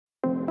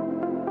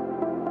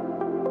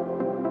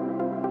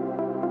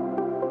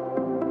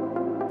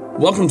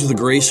Welcome to the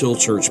Grace Hill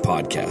Church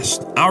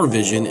podcast. Our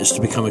vision is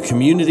to become a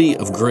community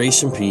of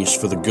grace and peace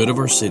for the good of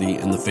our city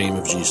and the fame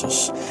of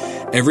Jesus.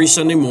 Every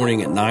Sunday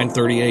morning at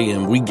 9:30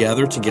 a.m., we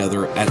gather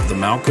together at the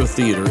Malco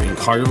Theater in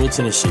Collierville,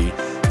 Tennessee,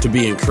 to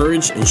be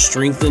encouraged and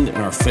strengthened in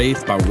our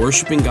faith by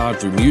worshiping God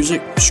through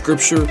music,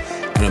 scripture,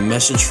 and a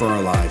message for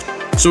our lives.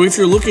 So if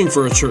you're looking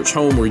for a church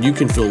home where you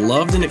can feel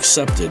loved and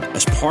accepted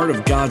as part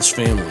of God's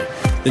family,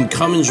 then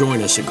come and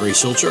join us at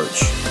Grace Hill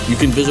Church. You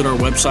can visit our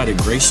website at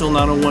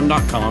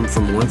gracehill901.com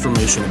for more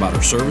information about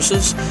our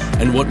services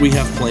and what we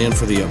have planned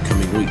for the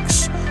upcoming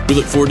weeks. We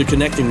look forward to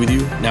connecting with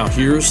you. Now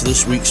here's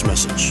this week's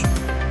message.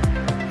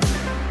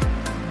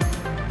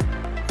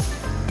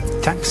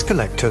 Tax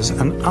collectors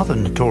and other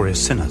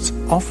notorious sinners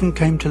often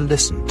came to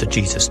listen to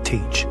Jesus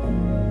teach.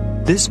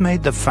 This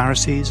made the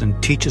Pharisees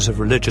and teachers of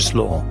religious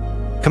law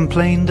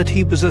complain that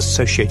he was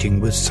associating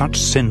with such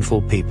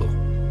sinful people,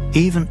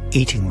 even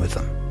eating with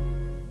them.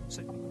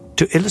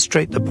 To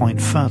illustrate the point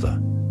further,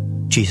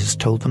 Jesus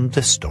told them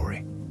this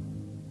story.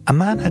 A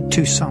man had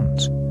 2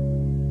 sons.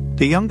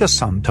 The younger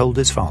son told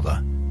his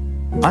father,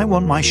 "I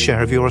want my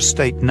share of your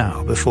estate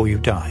now before you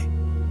die."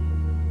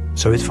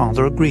 So his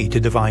father agreed to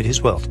divide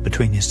his wealth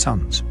between his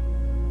sons.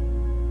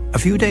 A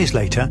few days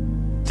later,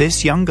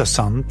 this younger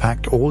son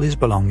packed all his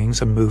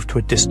belongings and moved to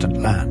a distant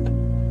land,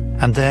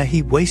 and there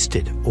he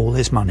wasted all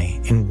his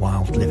money in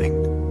wild living.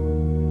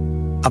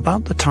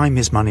 About the time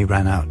his money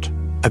ran out,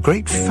 a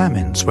great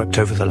famine swept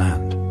over the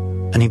land,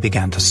 and he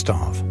began to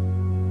starve.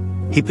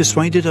 He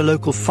persuaded a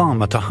local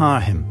farmer to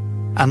hire him,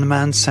 and the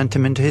man sent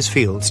him into his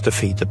fields to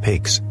feed the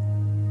pigs.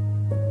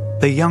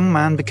 The young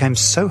man became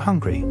so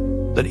hungry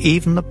that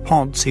even the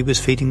pods he was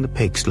feeding the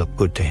pigs looked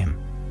good to him,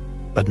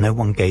 but no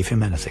one gave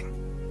him anything.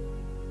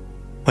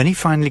 When he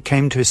finally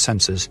came to his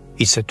senses,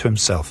 he said to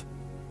himself,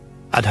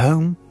 "At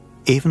home,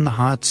 even the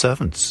hired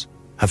servants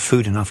have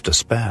food enough to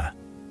spare,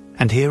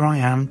 and here I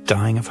am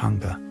dying of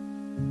hunger.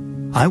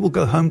 I will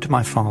go home to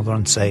my father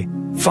and say,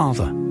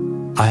 'Father,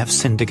 I have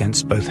sinned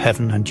against both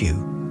heaven and you,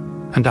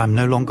 and I am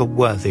no longer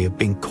worthy of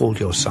being called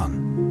your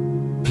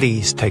son.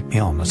 Please take me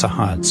on as a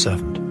hired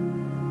servant.'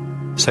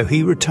 So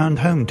he returned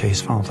home to his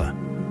father,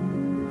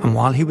 and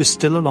while he was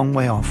still a long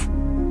way off,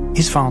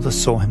 his father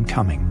saw him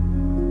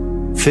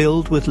coming.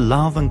 Filled with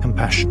love and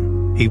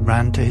compassion, he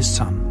ran to his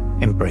son,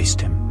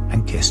 embraced him,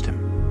 and kissed him.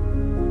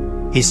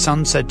 His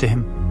son said to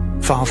him,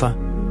 'Father,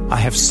 I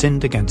have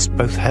sinned against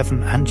both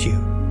heaven and you,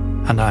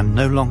 and I am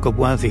no longer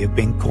worthy of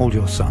being called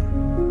your son.'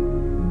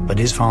 But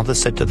his father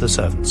said to the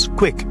servants,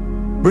 'Quick,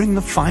 bring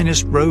the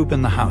finest robe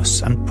in the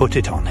house and put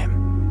it on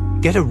him.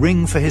 Get a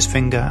ring for his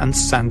finger and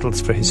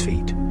sandals for his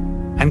feet,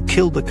 and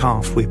kill the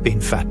calf we've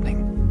been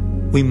fattening.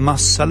 We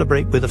must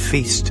celebrate with a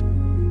feast,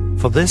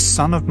 for this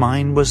son of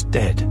mine was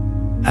dead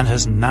and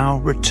has now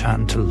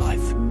returned to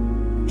life.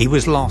 He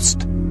was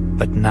lost,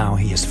 but now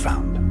he is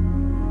found.'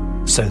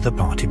 So the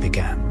party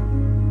began.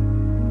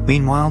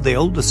 Meanwhile, the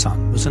older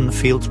son was in the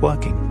fields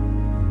working.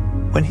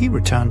 When he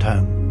returned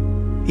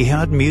home, he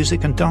heard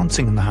music and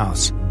dancing in the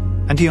house,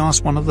 and he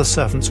asked one of the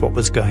servants what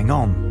was going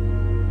on.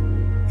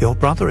 'Your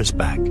brother is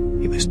back,'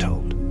 he was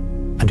told,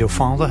 'and your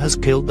father has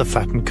killed the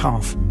fattened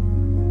calf.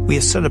 We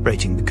are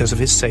celebrating because of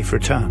his safe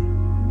return.'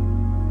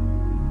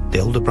 The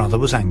older brother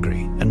was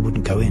angry and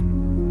wouldn't go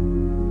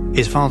in.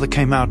 His father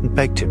came out and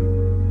begged him,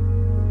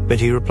 but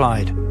he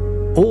replied,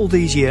 'All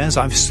these years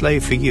I've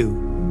slaved for you,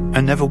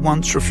 and never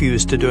once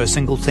refused to do a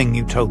single thing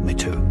you told me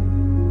to.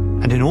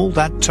 And in all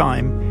that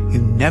time,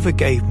 you never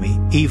gave me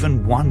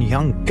even one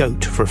young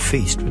goat for a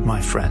feast with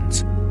my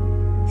friends.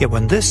 Yet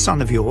when this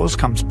son of yours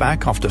comes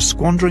back after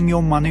squandering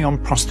your money on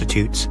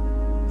prostitutes,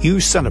 you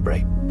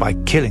celebrate by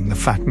killing the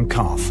fattened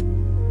calf.'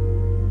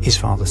 His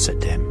father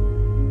said to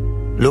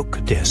him,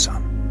 'Look, dear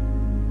son,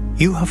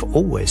 you have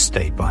always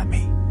stayed by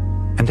me,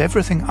 and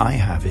everything I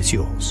have is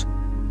yours.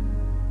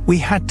 We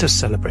had to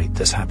celebrate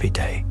this happy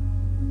day,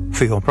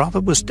 for your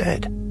brother was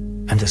dead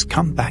and has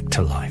come back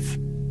to life.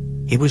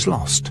 He was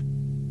lost,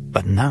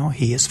 but now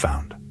he is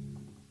found.'"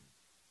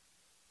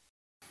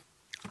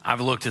 I've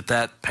looked at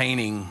that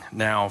painting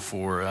now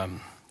for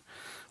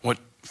what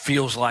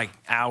feels like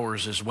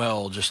hours as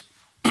well, just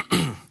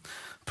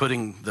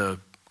putting the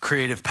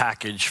creative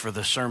package for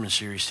the sermon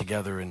series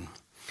together, and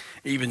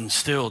even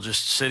still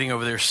just sitting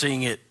over there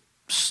seeing it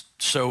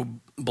so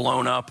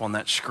blown up on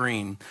that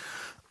screen.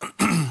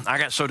 I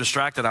got so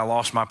distracted I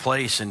lost my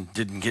place and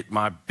didn't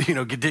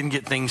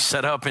get things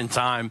set up in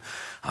time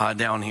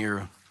down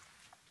here.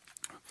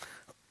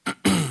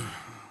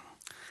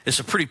 It's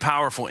a pretty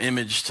powerful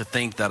image to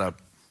think that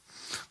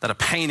a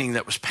painting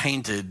that was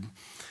painted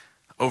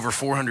over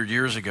 400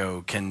 years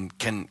ago can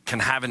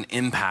have an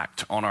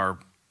impact on our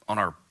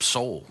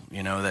soul,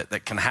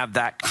 that can have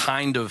that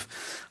kind of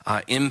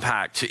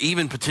impact to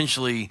even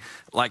potentially,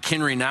 like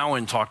Henry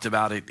Nouwen talked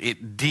about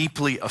it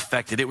deeply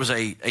affected. It was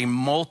a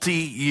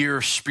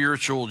multi-year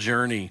spiritual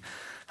journey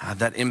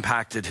that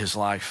impacted his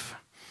life.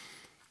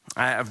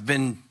 I've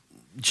been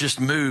just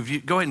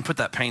moved. Go ahead and put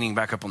that painting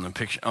back up on the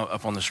picture,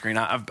 up on the screen.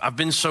 I've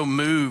been so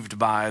moved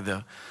by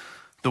the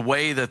the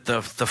way that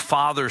the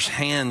Father's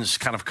hands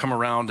kind of come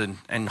around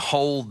and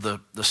hold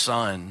the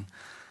Son.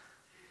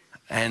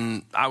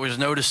 And I was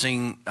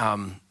noticing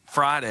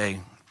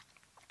Friday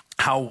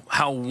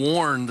how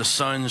worn the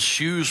Son's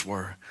shoes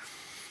were.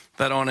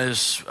 That on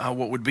his,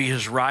 what would be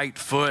his right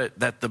foot,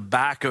 that the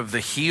back of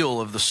the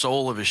heel of the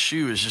sole of his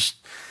shoe is just,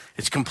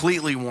 it's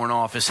completely worn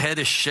off. His head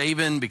is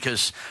shaven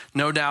because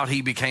no doubt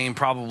he became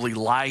probably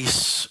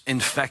lice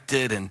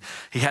infected, and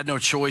he had no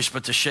choice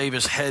but to shave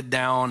his head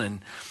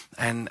down.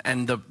 And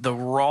the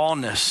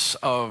rawness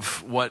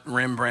of what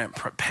Rembrandt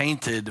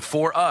painted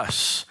for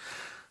us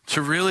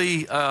to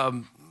really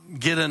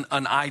get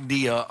an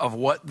idea of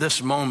what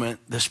this moment,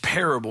 this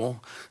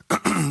parable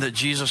that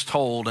Jesus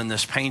told in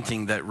this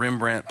painting that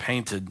Rembrandt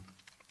painted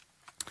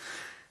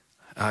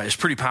is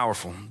pretty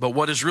powerful. But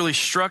what has really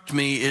struck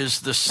me is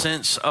the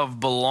sense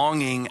of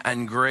belonging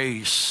and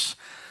grace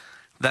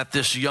that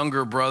this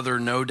younger brother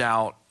no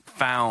doubt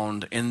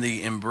found in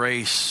the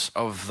embrace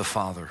of the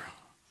Father.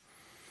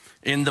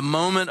 In the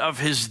moment of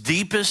his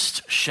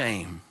deepest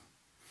shame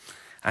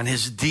and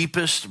his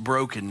deepest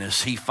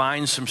brokenness, he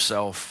finds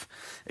himself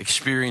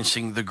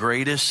experiencing the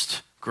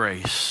greatest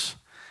grace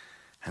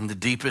and the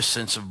deepest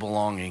sense of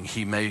belonging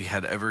he may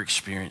have ever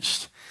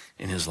experienced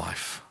in his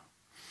life.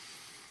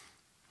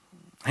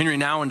 Henry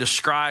Nouwen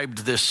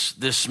described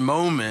this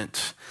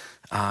moment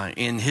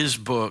in his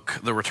book,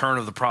 The Return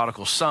of the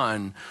Prodigal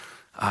Son,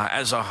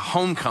 as a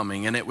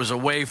homecoming, and it was a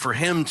way for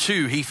him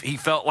too. He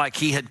felt like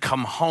he had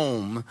come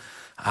home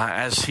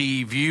as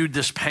he viewed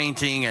this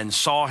painting and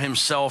saw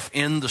himself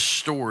in the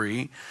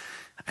story.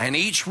 And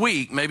each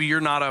week, maybe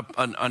you're not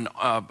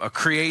a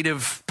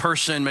creative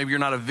person, maybe you're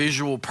not a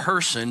visual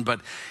person, but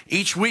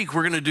each week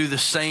we're going to do the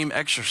same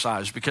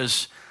exercise,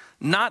 because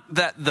not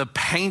that the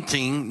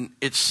painting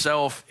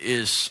itself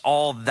is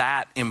all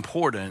that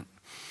important,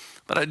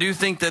 but I do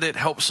think that it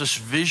helps us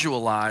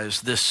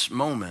visualize this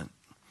moment.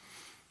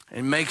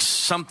 It makes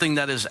something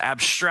that is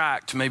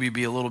abstract maybe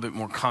be a little bit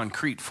more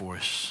concrete for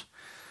us.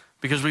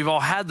 Because we've all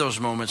had those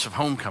moments of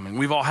homecoming.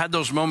 We've all had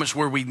those moments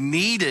where we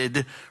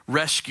needed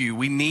rescue.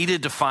 We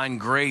needed to find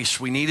grace.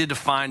 We needed to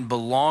find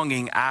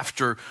belonging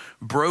after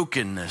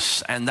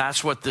brokenness. And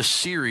that's what this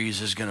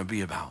series is going to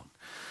be about.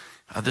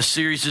 This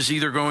series is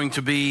either going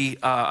to be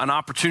an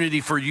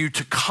opportunity for you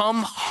to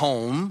come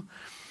home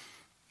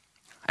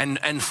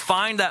and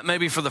find that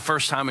maybe for the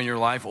first time in your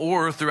life,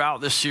 or throughout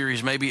this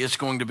series, maybe it's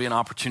going to be an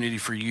opportunity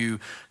for you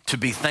to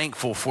be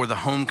thankful for the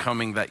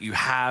homecoming that you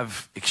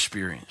have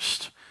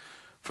experienced,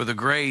 for the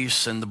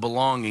grace and the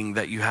belonging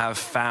that you have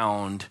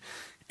found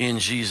in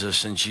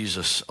Jesus and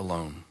Jesus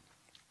alone.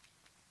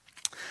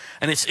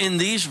 And it's in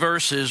these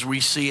verses we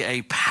see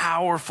a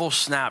powerful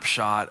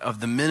snapshot of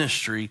the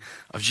ministry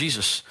of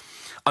Jesus.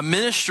 A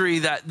ministry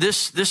that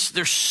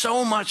there's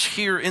so much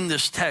here in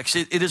this text.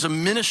 It is a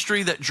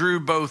ministry that drew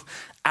both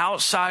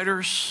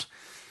outsiders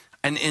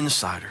and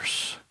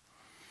insiders.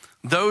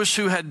 Those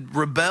who had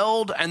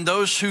rebelled and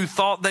those who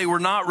thought they were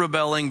not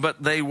rebelling,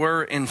 but they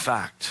were in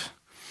fact.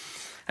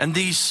 And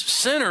these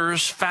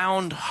sinners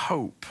found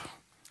hope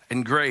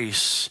and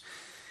grace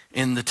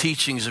in the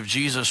teachings of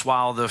Jesus,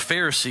 while the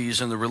Pharisees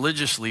and the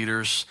religious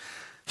leaders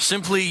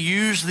simply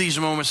used these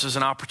moments as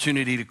an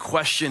opportunity to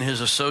question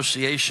his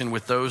association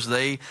with those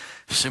they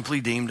simply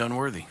deemed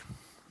unworthy.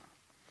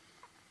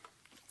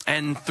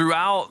 And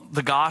throughout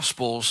the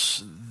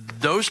Gospels,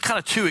 those kind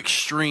of two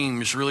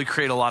extremes really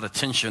create a lot of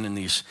tension in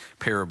these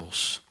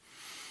parables.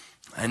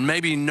 And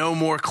maybe no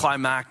more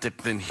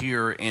climactic than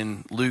here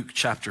in Luke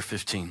chapter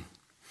 15.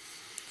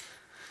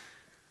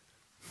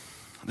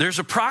 There's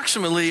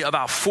approximately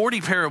about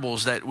 40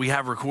 parables that we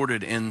have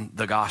recorded in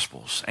the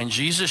Gospels. And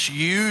Jesus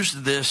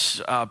used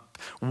this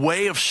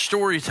way of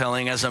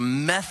storytelling as a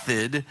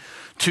method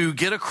to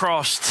get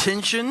across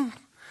tension.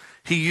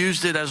 He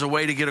used it as a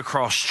way to get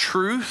across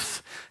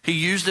truth. He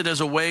used it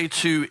as a way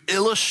to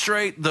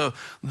illustrate the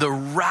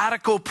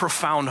radical,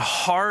 profound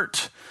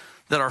heart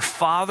that our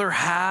Father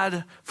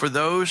had for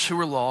those who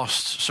were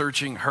lost,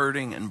 searching,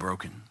 hurting, and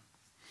broken.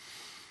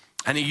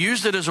 And he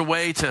used it as a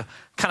way to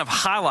kind of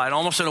highlight,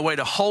 almost in a way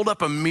to hold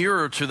up a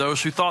mirror to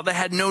those who thought they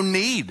had no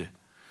need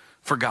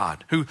for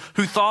God, who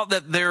thought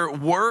that their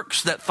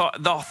works,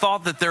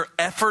 thought that their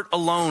effort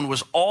alone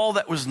was all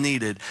that was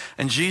needed.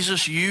 And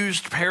Jesus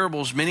used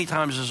parables many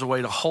times as a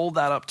way to hold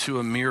that up to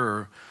a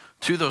mirror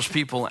to those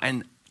people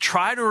and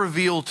try to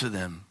reveal to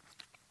them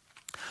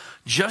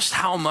just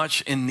how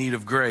much in need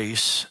of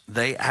grace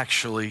they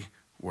actually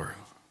were.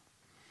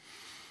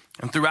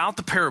 And throughout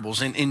the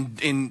parables,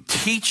 in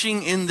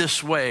teaching in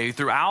this way,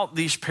 throughout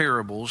these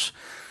parables,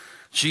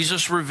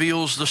 Jesus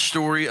reveals the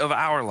story of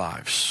our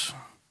lives.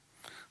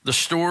 The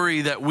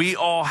story that we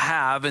all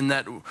have and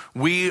that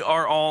we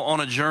are all on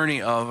a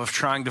journey of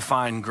trying to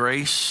find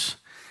grace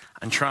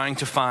and trying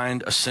to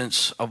find a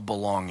sense of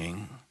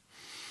belonging.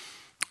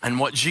 And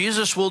what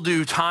Jesus will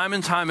do time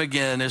and time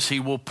again is he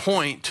will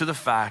point to the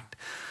fact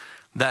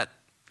that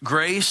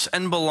grace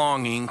and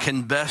belonging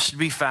can best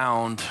be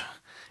found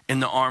in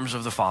the arms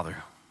of the Father.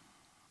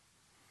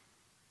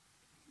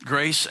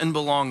 Grace and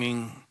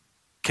belonging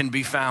can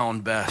be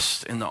found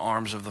best in the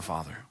arms of the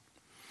Father.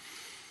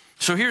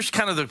 So here's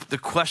kind of the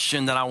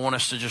question that I want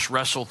us to just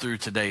wrestle through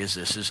today is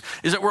this, is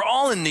that we're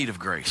all in need of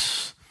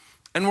grace.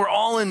 And we're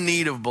all in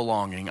need of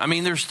belonging. I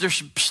mean,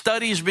 there's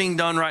studies being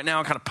done right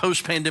now, kind of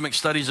post-pandemic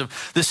studies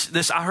of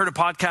this. I heard a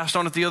podcast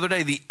on it the other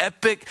day, the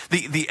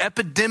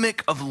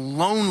epidemic of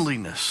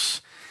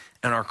loneliness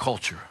in our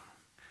culture.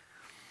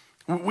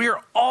 We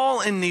are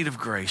all in need of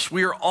grace.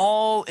 We are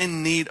all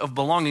in need of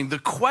belonging. The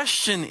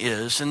question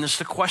is, and this is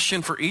the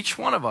question for each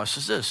one of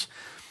us,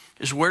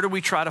 is where do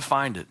we try to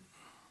find it?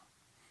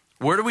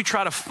 Where do we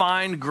try to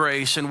find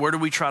grace and where do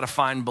we try to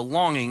find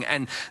belonging?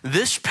 And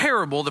this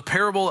parable, the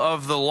parable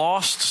of the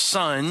lost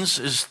sons,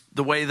 is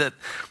the way that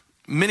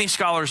many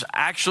scholars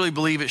actually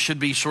believe it should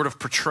be sort of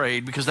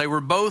portrayed because they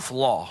were both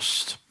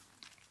lost.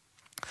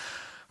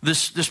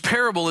 This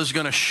parable is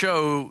going to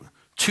show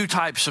two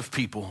types of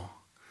people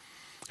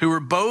who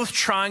are both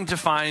trying to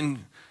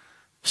find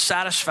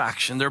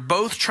satisfaction. They're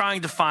both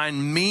trying to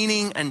find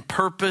meaning and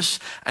purpose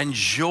and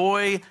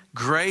joy,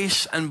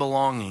 grace and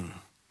belonging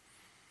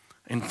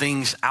in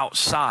things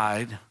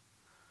outside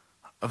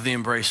of the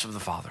embrace of the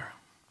Father.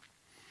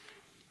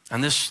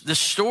 And this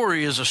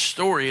story is a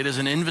story. It is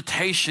an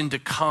invitation to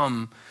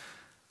come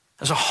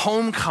as a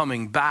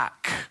homecoming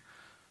back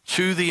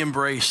to the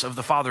embrace of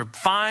the Father.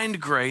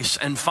 Find grace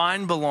and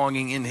find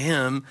belonging in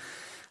Him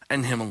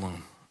and Him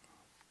alone.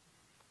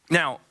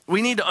 Now,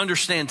 we need to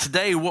understand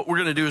today what we're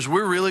going to do is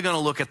we're really going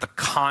to look at the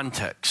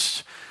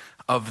context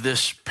of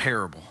this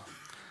parable.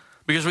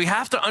 Because we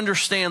have to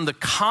understand the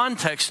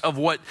context of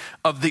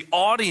the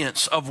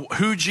audience of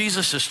who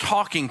Jesus is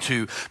talking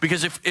to.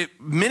 Because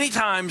many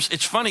times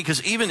it's funny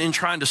because even in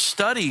trying to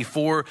study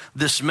for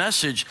this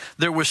message,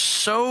 there was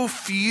so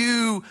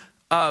few.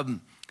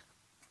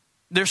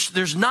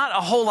 There's not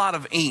a whole lot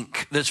of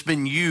ink that's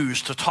been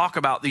used to talk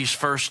about these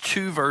first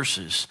two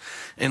verses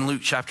in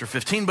Luke chapter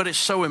 15, but it's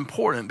so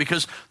important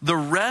because the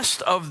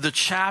rest of the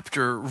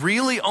chapter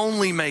really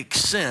only makes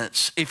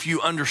sense if you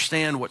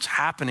understand what's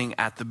happening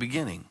at the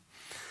beginning.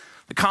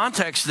 The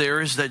context there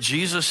is that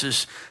Jesus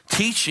is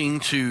teaching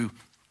to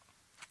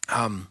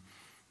and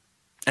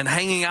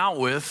hanging out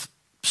with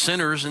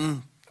sinners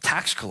and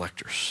tax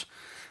collectors.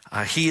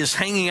 He is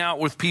hanging out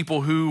with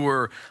people who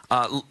were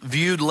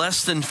viewed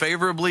less than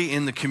favorably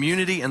in the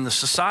community and the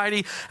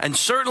society, and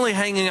certainly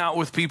hanging out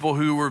with people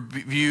who were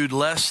viewed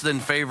less than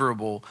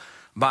favorable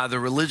by the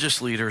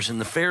religious leaders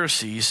and the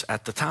Pharisees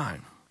at the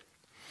time.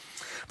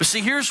 But see,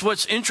 here's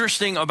what's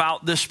interesting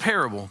about this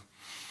parable.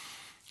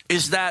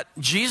 Is that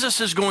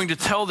Jesus is going to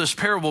tell this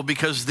parable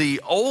because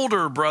the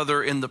older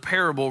brother in the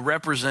parable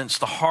represents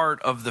the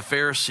heart of the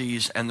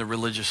Pharisees and the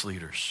religious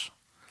leaders.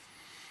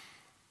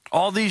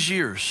 All these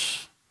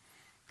years,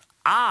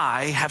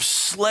 I have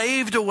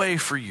slaved away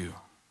for you.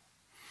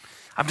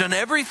 I've done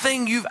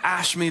everything you've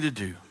asked me to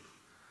do.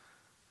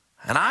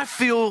 And I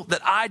feel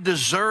that I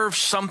deserve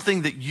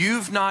something that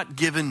you've not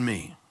given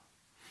me.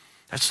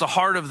 That's the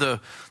heart of the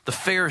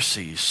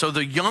Pharisees. So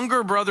the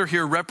younger brother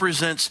here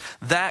represents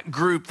that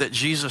group that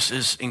Jesus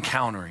is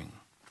encountering.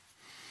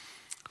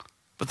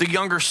 But the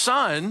younger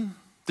son,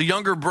 the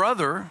younger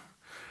brother,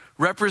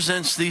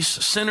 represents these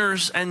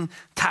sinners and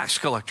tax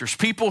collectors,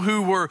 people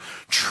who were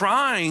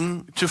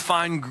trying to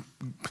find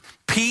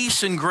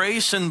peace and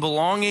grace and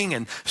belonging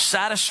and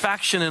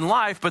satisfaction in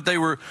life, but they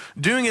were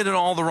doing it in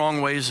all the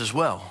wrong ways as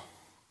well.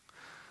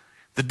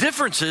 The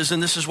difference is,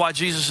 and this is why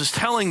Jesus is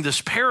telling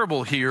this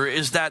parable here,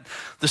 is that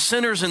the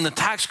sinners and the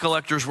tax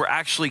collectors were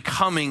actually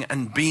coming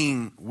and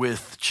being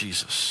with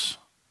Jesus.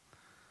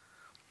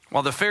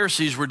 While the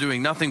Pharisees were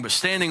doing nothing but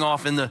standing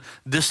off in the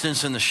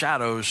distance in the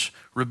shadows,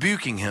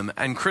 rebuking him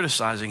and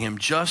criticizing him,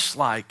 just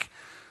like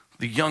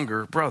the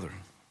younger brother.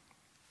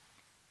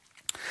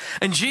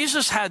 And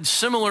Jesus had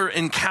similar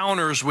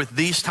encounters with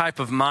these type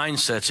of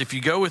mindsets. If you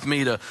go with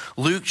me to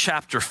Luke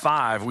chapter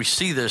 5, we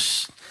see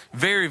this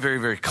very, very,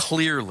 very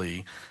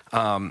clearly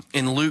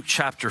in Luke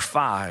chapter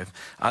 5.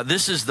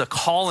 This is the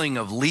calling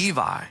of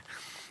Levi.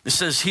 It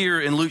says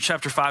here in Luke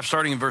chapter 5,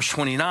 starting in verse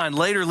 29,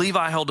 later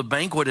Levi held a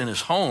banquet in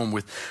his home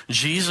with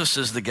Jesus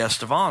as the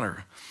guest of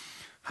honor.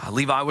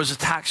 Levi was a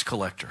tax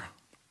collector.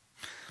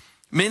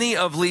 Many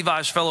of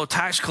Levi's fellow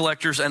tax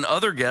collectors and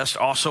other guests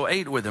also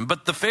ate with him.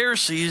 But the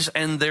Pharisees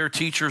and their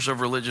teachers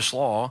of religious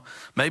law,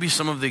 maybe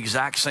some of the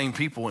exact same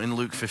people in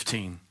Luke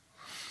 15,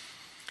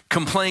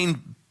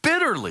 complained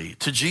bitterly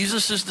to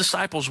Jesus'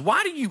 disciples,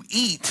 "Why do you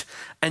eat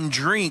and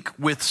drink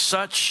with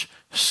such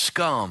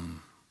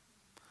scum?"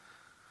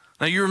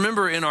 Now you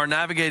remember in our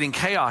Navigating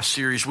Chaos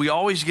series, we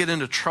always get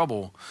into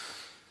trouble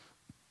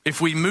if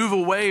we move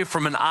away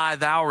from an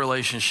I-thou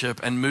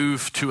relationship and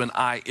move to an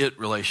I-it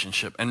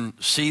relationship. And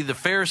see, the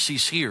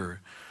Pharisees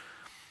here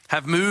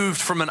have moved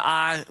from an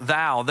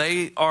I-thou.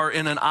 They are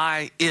in an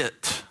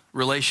I-it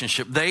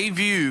relationship. They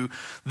view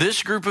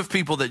this group of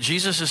people that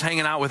Jesus is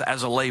hanging out with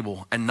as a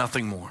label and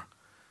nothing more.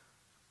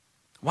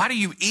 Why do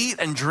you eat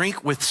and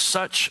drink with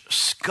such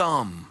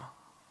scum?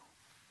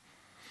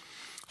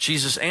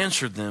 Jesus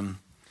answered them,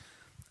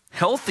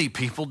 healthy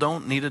people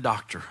don't need a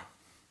doctor.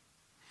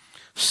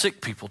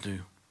 Sick people do.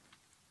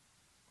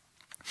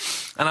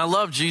 And I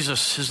love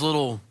Jesus, his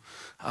little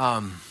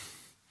kind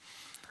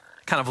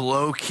of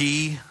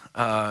low-key,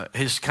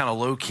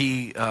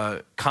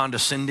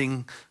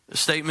 condescending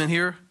statement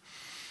here.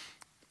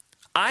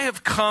 I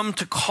have come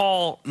to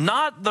call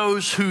not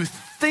those who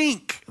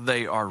think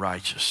they are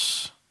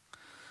righteous,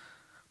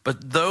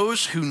 but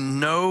those who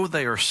know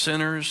they are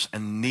sinners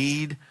and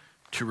need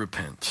to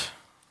repent.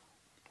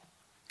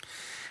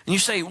 And you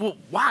say, well,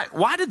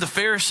 why did the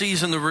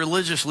Pharisees and the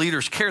religious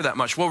leaders care that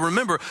much? Well,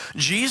 remember,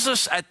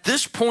 Jesus at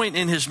this point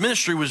in his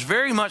ministry was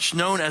very much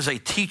known as a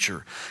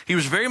teacher. He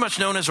was very much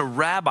known as a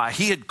rabbi.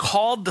 He had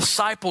called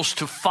disciples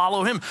to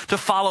follow him, to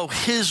follow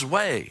his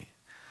way.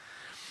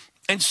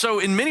 And so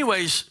in many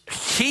ways,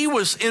 he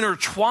was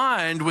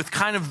intertwined with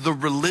kind of the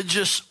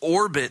religious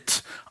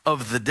orbit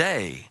of the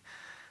day.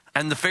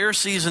 And the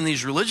Pharisees and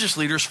these religious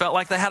leaders felt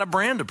like they had a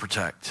brand to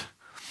protect.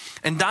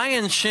 And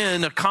Diane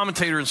Chin, a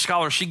commentator and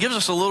scholar, she gives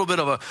us a little bit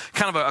of a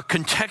kind of a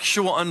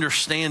contextual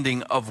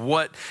understanding of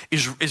what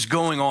is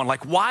going on,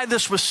 like why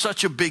this was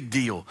such a big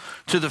deal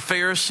to the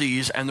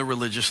Pharisees and the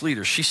religious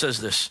leaders. She says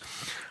this: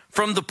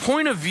 from the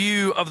point of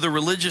view of the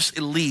religious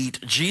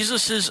elite,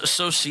 Jesus'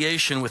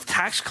 association with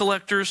tax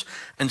collectors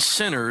and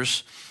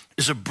sinners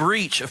is a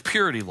breach of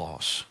purity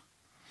laws.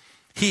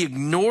 He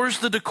ignores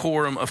the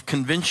decorum of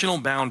conventional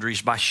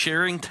boundaries by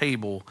sharing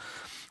table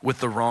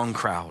with the wrong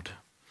crowd.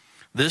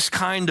 This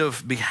kind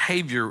of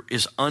behavior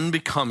is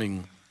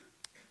unbecoming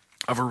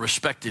of a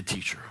respected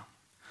teacher.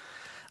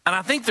 And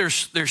I think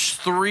there's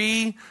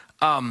three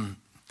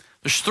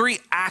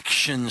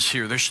actions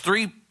here. There's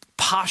three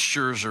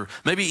postures, or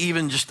maybe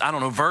even just,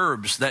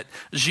 verbs that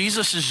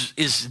Jesus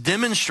is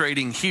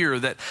demonstrating here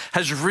that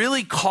has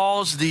really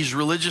caused these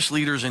religious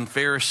leaders and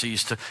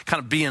Pharisees to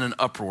kind of be in an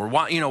uproar.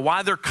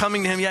 Why they're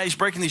coming to him. Yeah, he's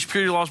breaking these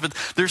purity laws, but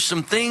there's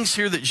some things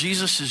here that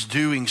Jesus is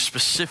doing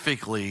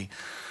specifically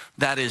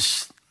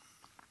that's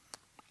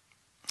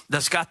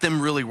got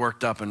them really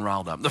worked up and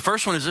riled up. The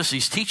first one is this: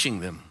 he's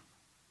teaching them.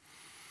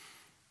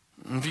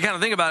 If you kind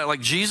of think about it, like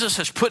Jesus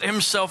has put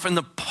himself in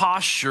the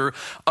posture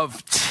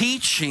of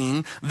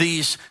teaching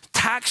these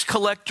tax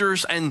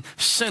collectors and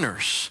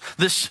sinners,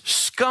 this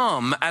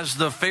scum, as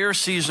the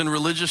Pharisees and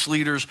religious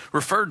leaders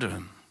referred to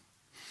him.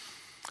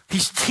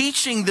 He's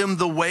teaching them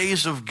the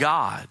ways of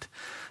God.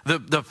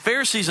 The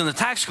Pharisees and the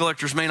tax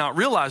collectors may not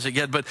realize it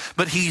yet,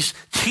 but he's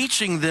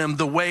teaching them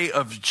the way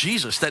of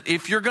Jesus, that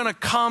if you're going to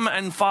come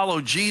and follow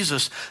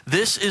Jesus,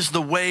 this is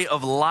the way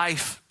of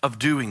life of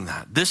doing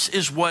that. This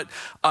is what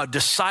a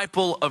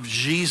disciple of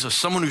Jesus,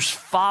 someone who's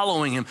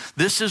following him,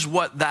 this is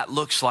what that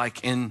looks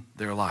like in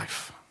their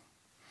life.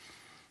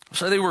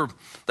 So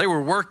they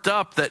were worked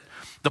up that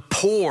the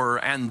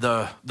poor and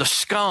the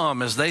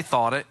scum, as they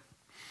thought it,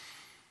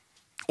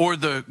 or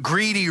the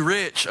greedy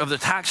rich of the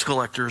tax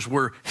collectors,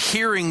 were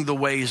hearing the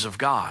ways of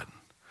God.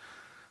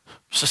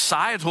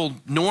 Societal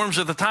norms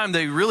at the time,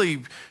 they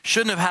really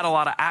shouldn't have had a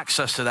lot of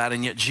access to that,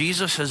 and yet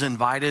Jesus has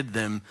invited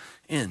them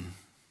in.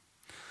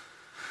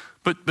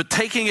 But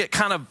taking it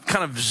kind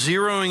of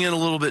zeroing in a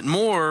little bit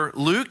more,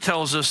 Luke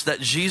tells us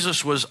that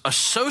Jesus was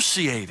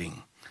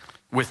associating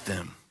with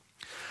them.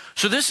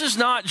 So this is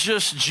not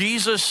just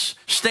Jesus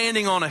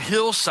standing on a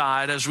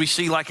hillside, as we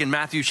see like in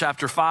Matthew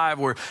chapter 5,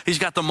 where he's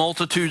got the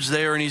multitudes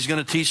there and he's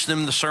going to teach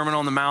them the Sermon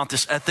on the Mount,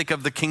 this ethic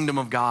of the kingdom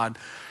of God.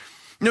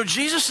 No,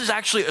 Jesus is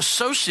actually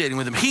associating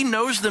with them. He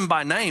knows them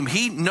by name.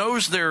 He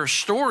knows their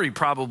story,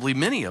 probably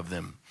many of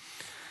them.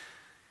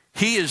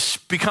 He has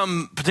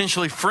become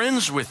potentially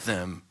friends with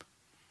them.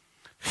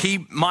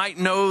 He might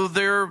know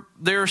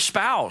their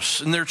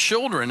spouse and their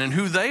children and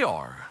who they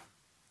are.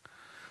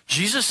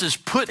 Jesus has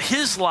put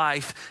his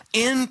life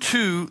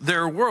into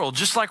their world,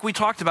 just like we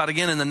talked about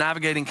again in the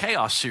Navigating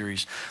Chaos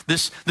series.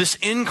 This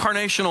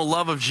incarnational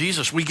love of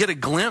Jesus, we get a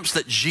glimpse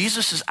that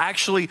Jesus is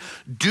actually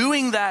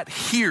doing that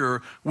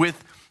here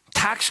with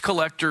tax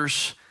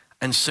collectors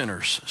and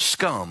sinners,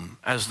 scum,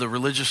 as the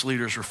religious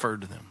leaders referred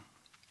to them.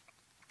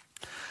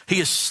 He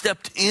has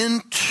stepped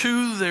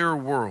into their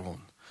world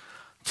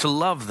to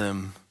love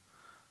them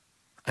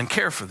and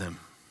care for them.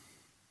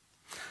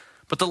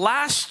 But the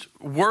last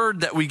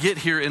word that we get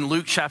here in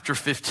Luke chapter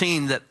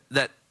 15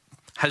 that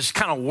has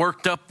kind of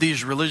worked up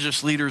these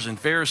religious leaders and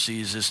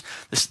Pharisees is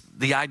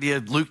the idea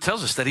Luke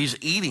tells us that he's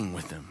eating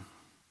with them.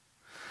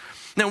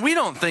 Now, we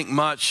don't think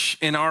much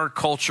in our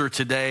culture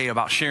today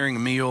about sharing a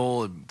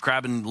meal,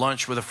 grabbing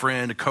lunch with a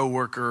friend, a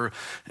coworker,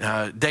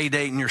 day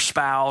dating your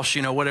spouse,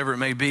 whatever it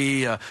may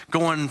be,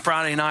 going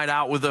Friday night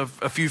out with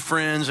a few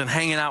friends and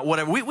hanging out,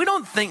 whatever. We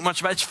don't think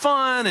much about it. It's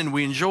fun and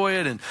we enjoy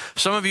it. And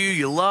some of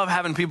you love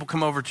having people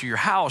come over to your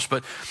house.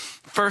 But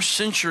first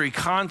century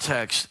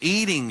context,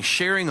 eating,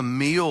 sharing a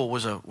meal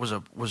was an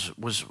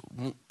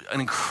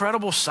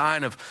incredible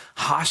sign of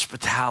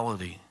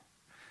hospitality.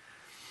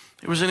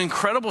 It was an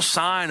incredible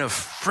sign of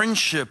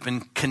friendship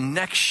and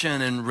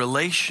connection and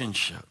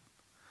relationship.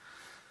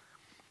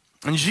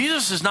 And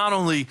Jesus is not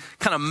only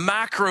kind of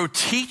macro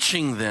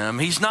teaching them,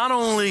 he's not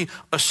only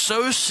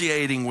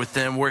associating with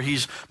them where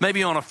he's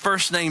maybe on a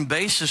first name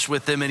basis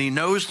with them and he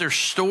knows their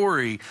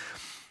story.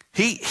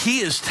 He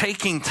is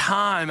taking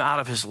time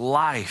out of his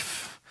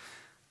life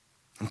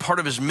And part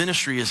of his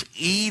ministry is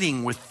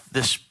eating with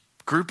this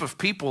group of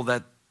people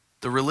that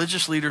the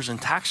religious leaders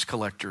and tax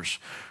collectors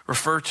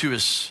refer to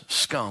as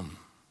scum.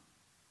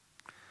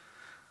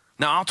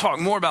 Now, I'll talk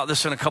more about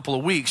this in a couple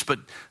of weeks,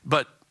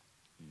 but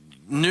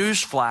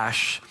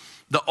newsflash,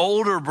 the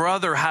older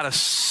brother had a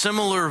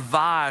similar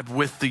vibe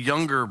with the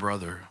younger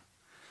brother.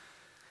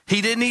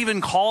 He didn't even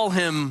call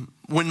him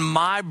when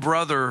my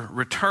brother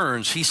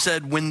returns. He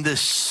said, when this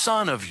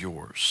son of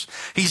yours.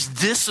 He's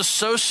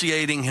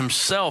disassociating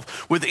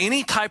himself with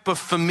any type of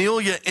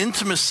familial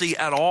intimacy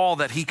at all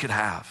that he could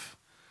have.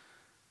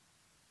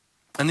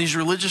 And these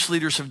religious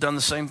leaders have done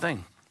the same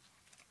thing.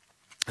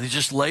 They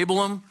just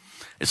label them.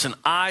 It's an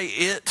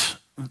I-it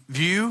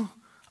view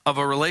of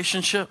a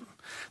relationship.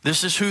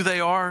 This is who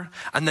they are.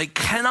 And they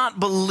cannot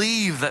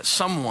believe that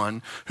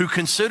someone who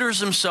considers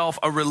himself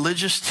a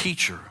religious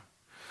teacher,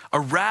 a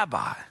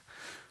rabbi,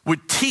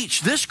 would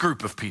teach this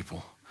group of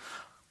people,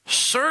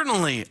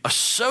 certainly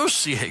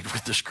associate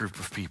with this group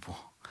of people.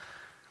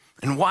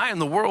 And why in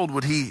the world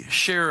would he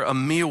share a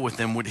meal with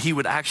them? He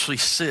would actually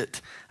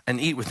sit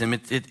and eat with them?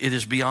 It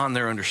is beyond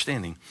their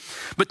understanding.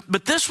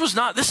 But this is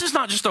not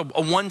just a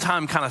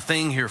one-time kind of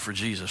thing here for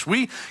Jesus.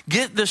 We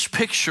get this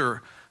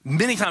picture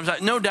many times.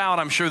 No doubt,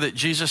 I'm sure that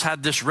Jesus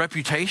had this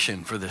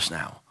reputation for this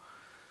now.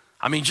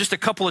 I mean, just a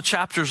couple of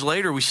chapters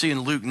later, we see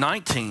in Luke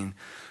 19,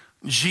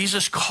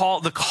 Jesus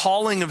called the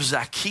calling of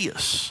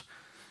Zacchaeus,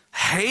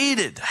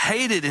 hated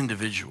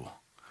individual,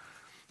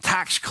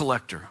 tax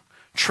collector,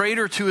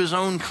 traitor to his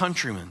own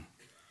countrymen,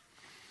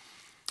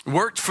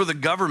 worked for the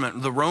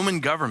government, the Roman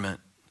government,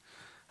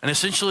 and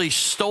essentially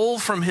stole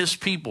from his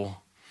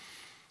people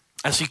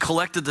as he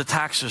collected the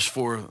taxes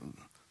for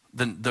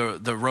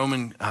the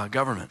Roman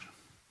government.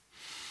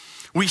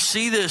 We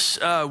see this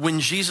when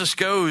Jesus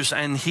goes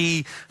and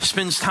he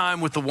spends time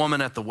with the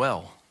woman at the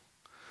well.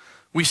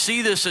 We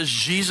see this as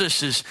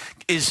Jesus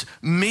is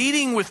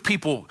meeting with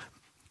people,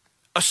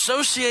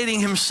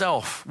 associating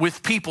himself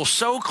with people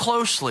so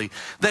closely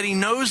that he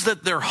knows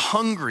that they're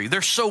hungry.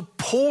 They're so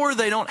poor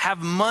they don't have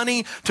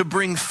money to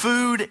bring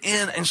food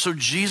in, and so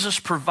Jesus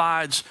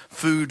provides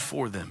food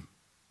for them.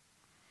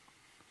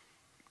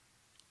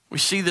 We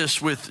see this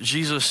with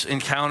Jesus'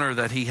 encounter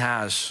that he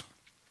has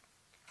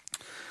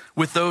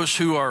with those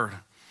who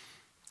are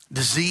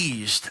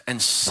diseased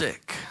and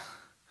sick.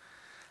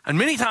 And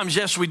many times,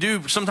 yes, we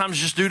do, sometimes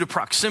just due to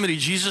proximity,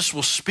 Jesus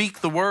will speak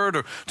the word,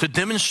 or to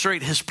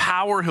demonstrate his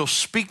power, he'll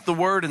speak the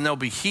word and they'll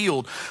be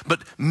healed.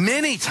 But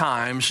many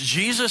times,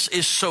 Jesus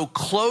is so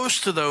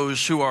close to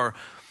those who are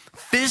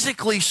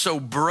physically so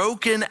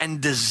broken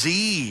and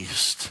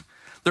diseased.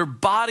 Their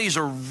bodies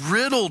are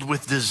riddled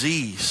with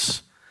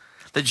disease,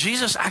 that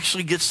Jesus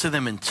actually gets to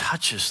them and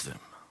touches them.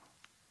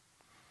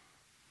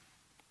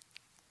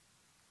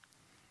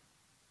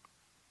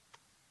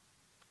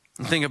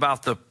 And think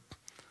about the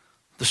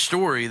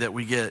story that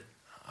we get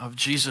of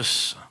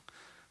Jesus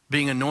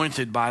being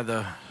anointed by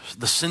the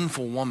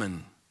sinful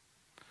woman.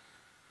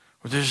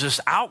 Where there's this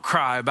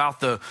outcry about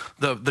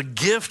the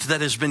gift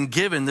that has been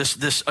given,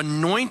 this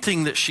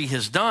anointing that she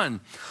has done.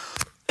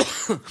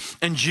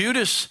 And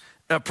Judas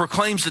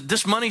proclaims that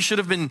this money should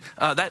have been,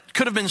 that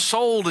could have been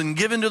sold and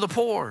given to the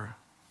poor.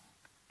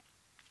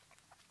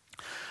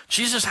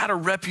 Jesus had a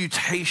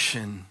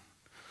reputation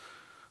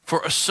for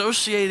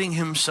associating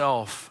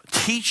himself,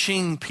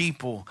 teaching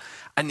people,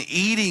 and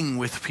eating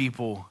with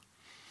people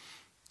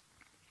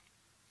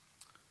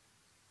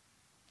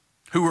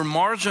who were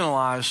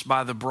marginalized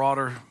by the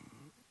broader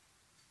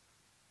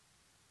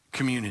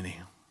community.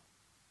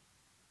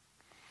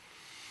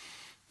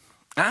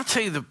 And I'll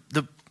tell you,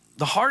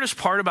 the hardest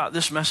part about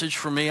this message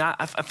for me,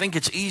 I think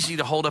it's easy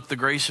to hold up the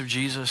grace of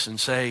Jesus and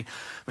say,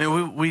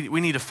 man,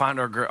 we need to find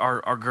our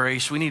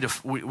grace. We need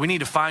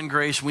to find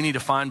grace. We need to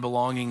find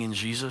belonging in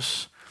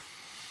Jesus.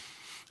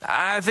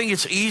 I think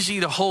it's easy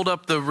to hold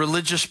up the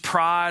religious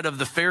pride of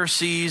the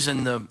Pharisees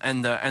and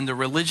the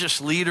religious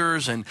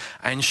leaders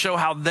and show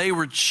how they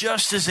were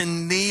just as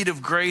in need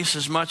of grace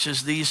as much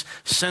as these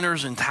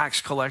sinners and tax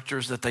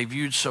collectors that they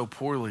viewed so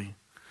poorly.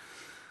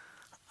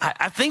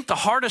 I think the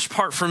hardest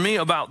part for me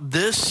about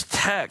this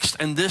text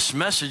and this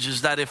message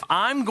is that if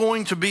I'm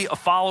going to be a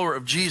follower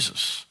of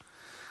Jesus,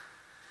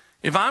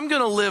 if I'm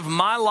going to live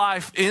my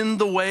life in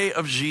the way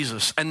of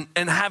Jesus and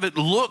have it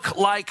look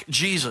like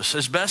Jesus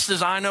as best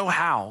as I know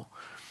how,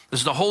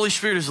 as the Holy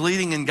Spirit is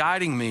leading and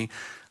guiding me,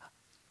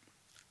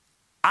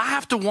 I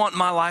have to want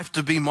my life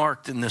to be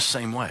marked in this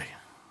same way.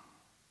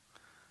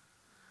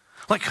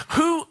 Like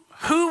who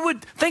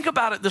would, think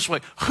about it this way,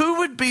 who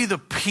would be the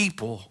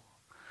people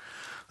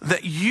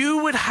that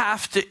you would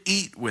have to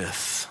eat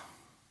with,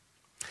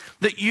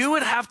 that you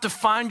would have to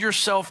find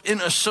yourself in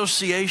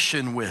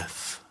association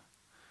with,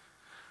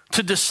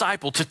 to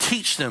disciple, to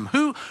teach them?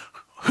 Who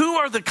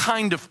are the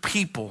kind of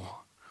people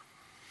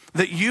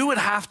that you would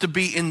have to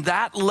be in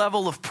that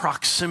level of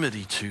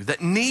proximity to,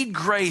 that need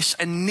grace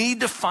and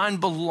need to find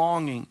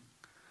belonging?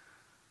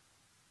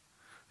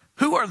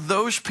 Who are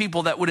those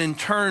people that would in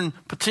turn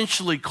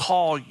potentially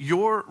call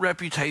your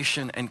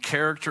reputation and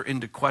character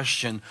into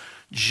question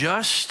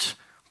just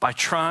by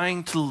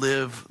trying to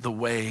live the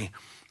way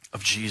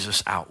of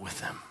Jesus out with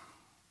them.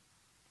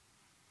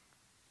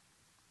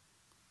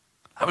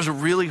 That was a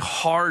really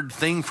hard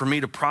thing for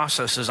me to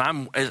process as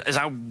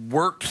I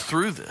worked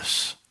through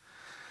this.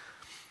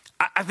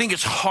 I think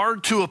it's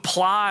hard to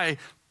apply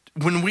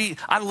when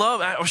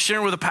I was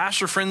sharing with a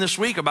pastor friend this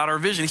week about our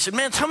vision. He said,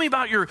 man, tell me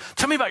about your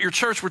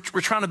church.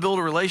 We're trying to build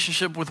a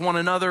relationship with one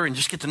another and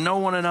just get to know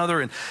one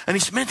another. And he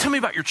said, man, tell me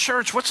about your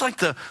church. What's like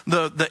the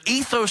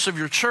ethos of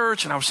your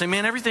church? And I was saying,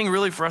 man, everything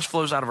really for us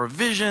flows out of our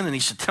vision. And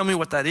he said, tell me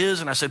what that is.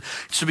 And I said,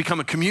 it's to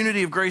become a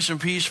community of grace and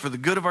peace for the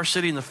good of our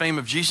city and the fame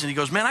of Jesus. And he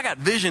goes, man, I got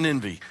vision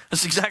envy.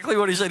 That's exactly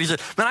what he said. He said,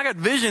 man, I got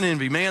vision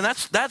envy, man.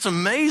 That's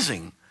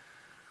amazing.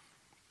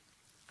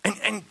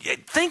 And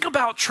think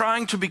about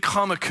trying to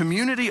become a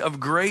community of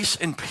grace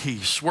and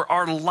peace where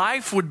our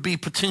life would be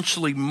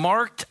potentially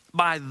marked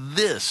by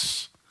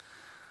this.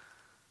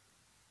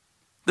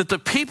 That the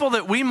people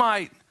that we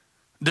might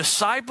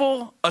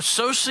disciple,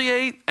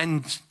 associate,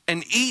 and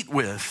eat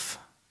with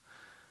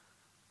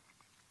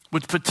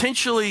would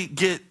potentially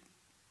get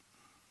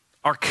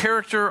our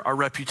character, our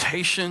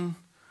reputation,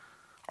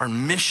 our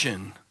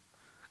mission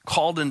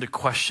called into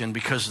question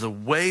because the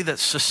way that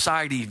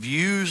society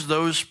views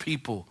those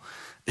people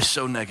is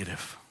so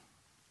negative.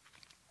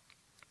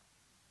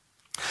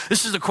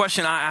 This is the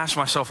question I ask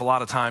myself a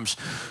lot of times.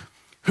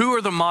 Who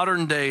are the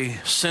modern day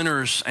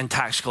sinners and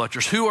tax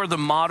collectors? Who are the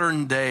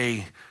modern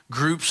day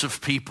groups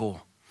of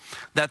people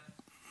that,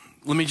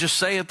 let me just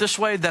say it this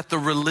way, that the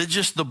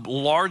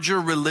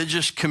larger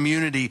religious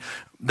community,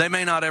 they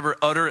may not ever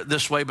utter it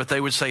this way, but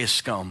they would say is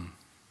scum.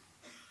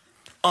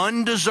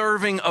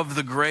 Undeserving of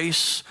the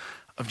grace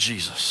of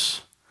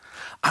Jesus.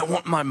 I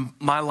want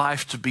my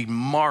life to be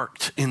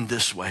marked in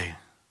this way.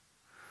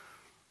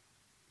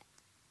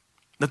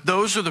 That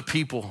those are the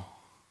people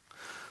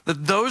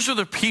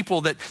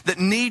that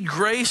need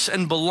grace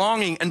and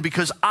belonging. And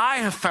because I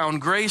have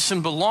found grace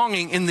and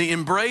belonging in the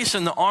embrace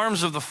and the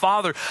arms of the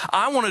Father,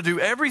 I want to do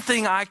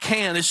everything I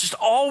can. It's just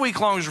all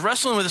week long is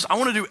wrestling with this. I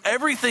want to do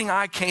everything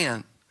I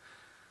can.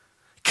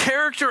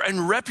 Character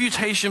and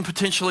reputation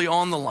potentially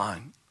on the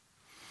line.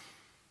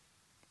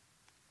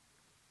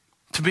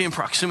 To be in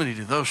proximity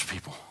to those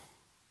people.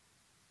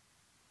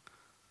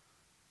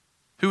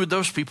 Who would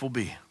those people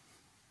be?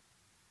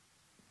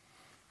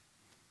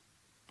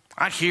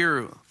 I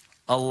hear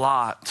a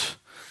lot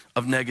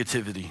of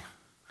negativity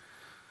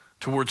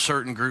towards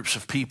certain groups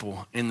of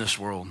people in this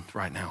world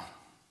right now.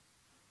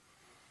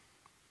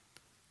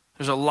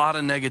 There's a lot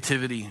of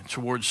negativity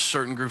towards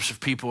certain groups of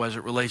people as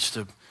it relates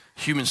to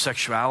human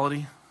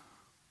sexuality.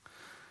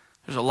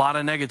 There's a lot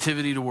of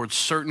negativity towards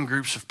certain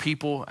groups of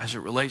people as it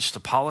relates to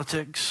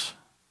politics.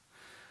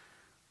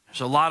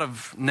 There's a lot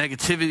of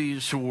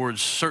negativity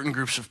towards certain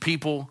groups of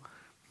people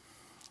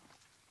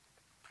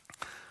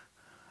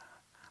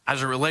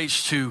as it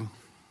relates to,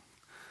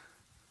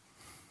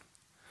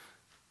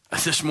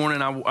 this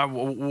morning I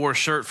wore a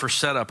shirt for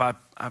setup. I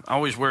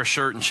always wear a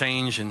shirt and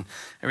change and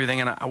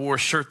everything, and I wore a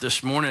shirt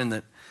this morning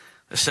that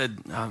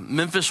said,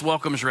 Memphis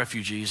welcomes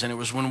refugees. And it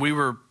was when we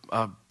were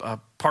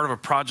part of a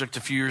project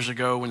a few years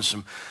ago when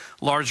some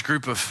large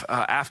group of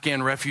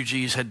Afghan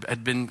refugees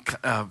had been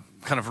kind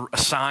of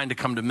assigned to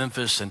come to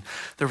Memphis. And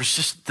there was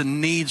just, the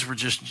needs were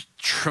just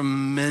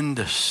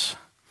tremendous.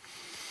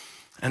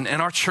 And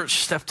our church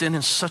stepped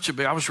in such a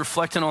big, I was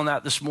reflecting on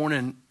that this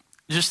morning,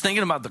 just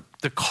thinking about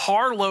the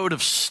carload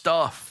of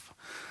stuff.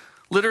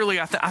 Literally,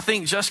 I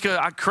think,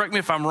 Jessica, correct me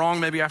if I'm wrong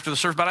maybe after the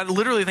service, but I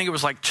literally think it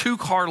was like 2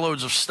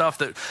 carloads of stuff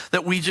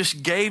that we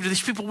just gave to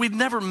these people we'd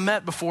never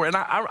met before. And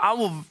I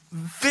will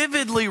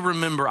vividly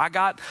remember, I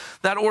got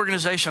that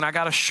organization, I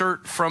got a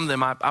shirt from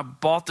them. I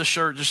bought the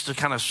shirt just to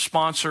kind of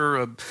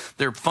sponsor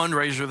their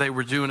fundraiser they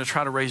were doing to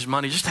try to raise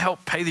money, just to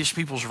help pay these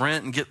people's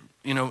rent and get,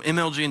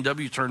 MLG and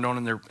W turned on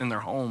in their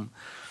home.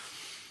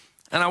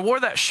 And I wore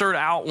that shirt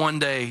out one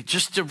day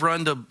just to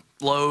run to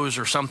Lowe's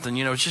or something,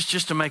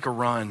 just to make a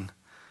run.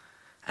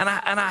 And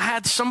I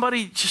had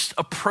somebody just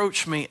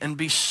approach me and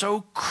be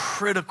so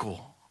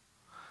critical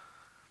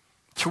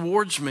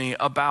towards me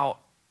about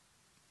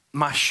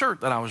my shirt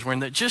that I was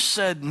wearing that just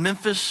said,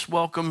 Memphis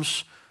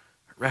welcomes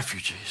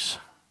refugees.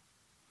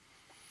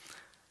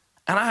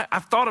 And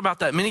I've thought about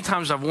that many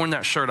times. I've worn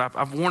that shirt.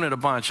 I've worn it a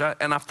bunch.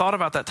 And I've thought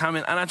about that time.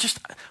 And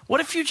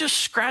what if you just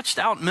scratched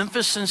out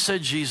Memphis and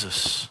said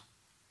Jesus?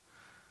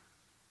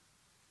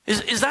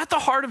 Is that the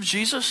heart of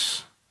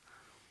Jesus?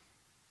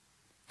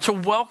 To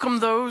welcome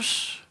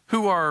those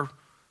who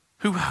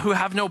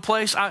have no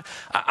place.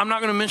 I'm not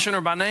going to mention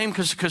her by name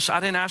because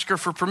I didn't ask her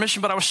for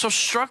permission, but I was so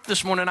struck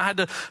this morning. I had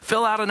to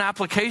fill out an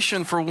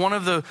application for one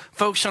of the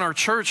folks in our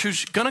church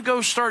who's going to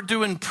go start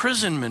doing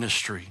prison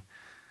ministry.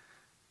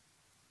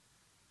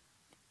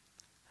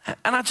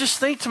 And I just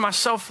think to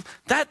myself,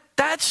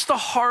 that's the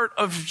heart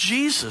of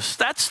Jesus.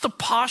 That's the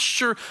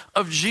posture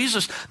of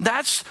Jesus.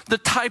 That's the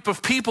type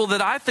of people that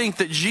I think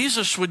that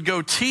Jesus would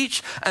go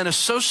teach and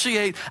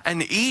associate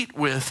and eat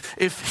with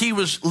if he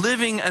was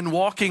living and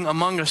walking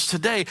among us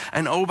today.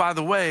 And oh, by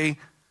the way,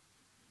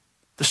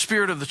 the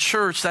spirit of the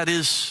church, that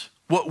is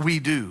what we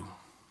do.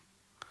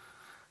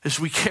 as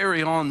we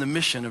carry on the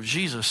mission of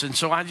Jesus. And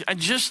so I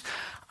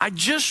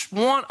just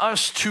want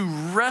us to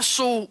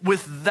wrestle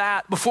with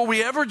that before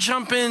we ever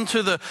jump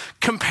into the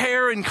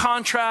compare and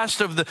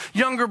contrast of the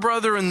younger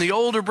brother and the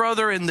older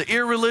brother and the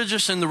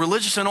irreligious and the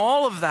religious and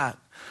all of that.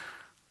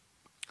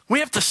 We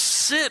have to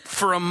sit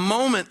for a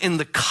moment in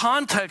the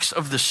context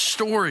of the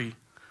story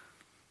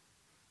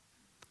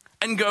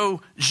and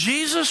go,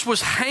 Jesus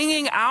was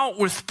hanging out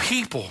with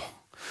people,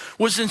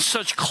 was in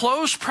such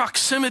close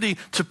proximity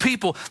to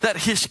people that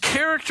his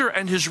character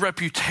and his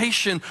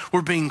reputation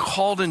were being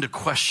called into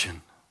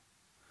question.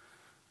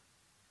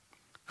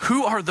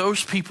 Who are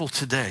those people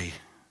today?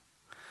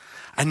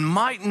 And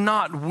might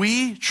not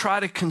we try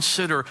to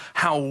consider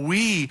how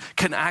we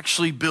can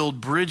actually build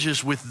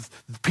bridges with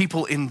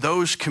people in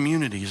those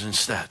communities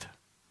instead?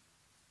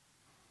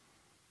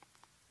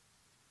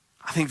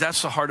 I think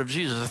that's the heart of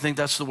Jesus. I think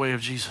that's the way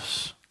of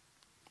Jesus.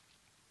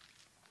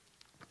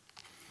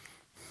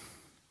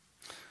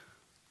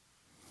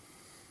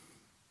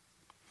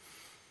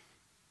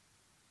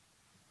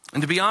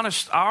 And to be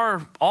honest,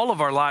 all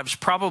of our lives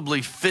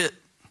probably fit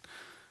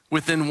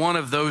within one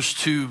of those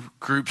two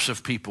groups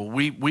of people.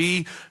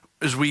 We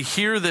as we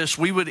hear this,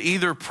 we would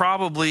either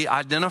probably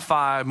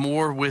identify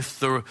more with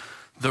the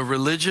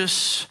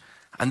religious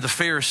and the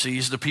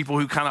Pharisees, the people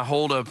who kind of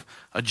hold a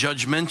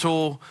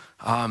judgmental,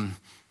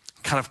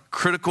 kind of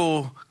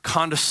critical,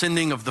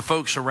 condescending of the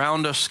folks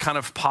around us kind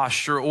of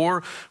posture,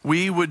 or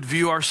we would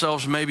view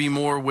ourselves maybe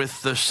more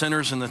with the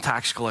sinners and the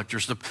tax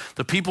collectors,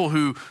 the people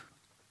who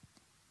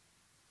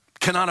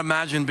cannot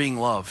imagine being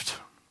loved.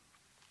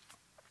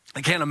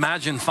 They can't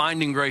imagine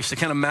finding grace. They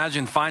can't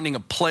imagine finding a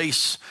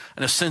place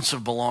and a sense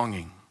of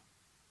belonging.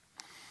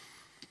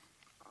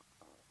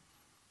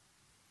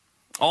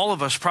 All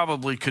of us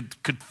probably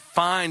could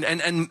find,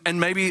 and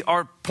maybe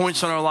our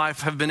points in our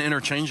life have been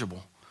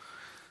interchangeable.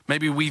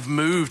 Maybe we've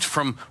moved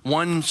from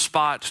one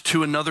spot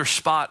to another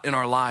spot in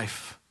our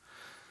life.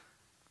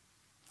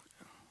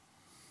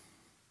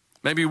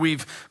 Maybe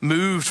we've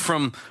moved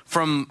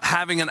from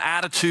having an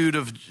attitude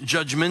of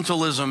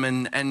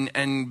judgmentalism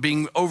and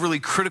being overly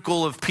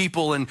critical of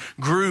people and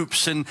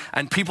groups and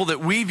people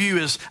that we view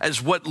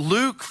as what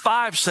Luke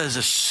 5 says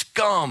is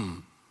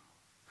scum.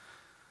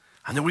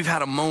 And then we've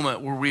had a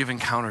moment where we have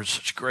encountered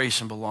such grace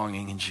and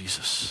belonging in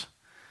Jesus.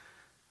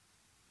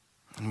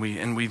 And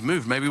we've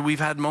moved. Maybe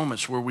we've had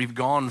moments where we've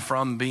gone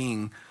from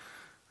being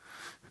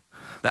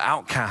the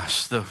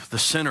outcast, the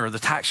sinner, the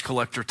tax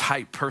collector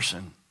type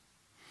person.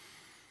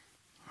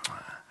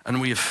 And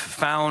we have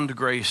found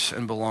grace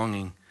and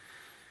belonging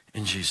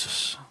in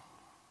Jesus.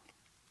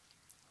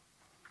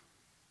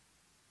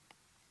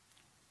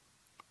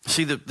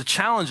 See, the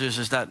challenge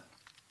is that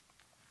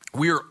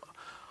we're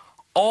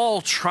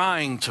all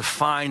trying to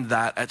find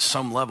that at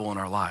some level in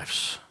our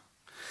lives.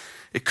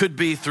 It could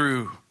be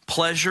through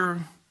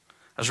pleasure,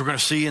 as we're going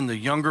to see in the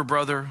younger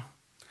brother.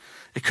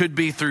 It could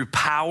be through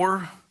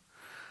power.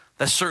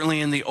 That's certainly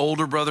in the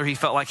older brother. He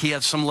felt like he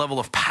had some level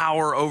of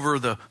power over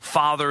the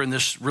father, and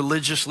this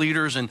religious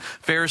leaders and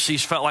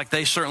Pharisees felt like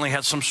they certainly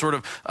had some sort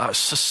of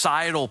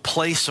societal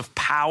place of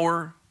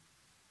power.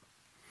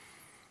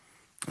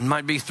 It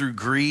might be through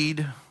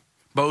greed.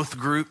 Both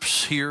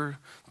groups here,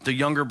 the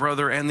younger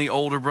brother and the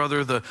older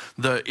brother,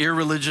 the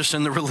irreligious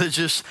and the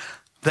religious,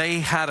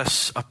 they had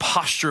a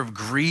posture of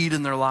greed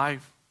in their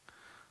life.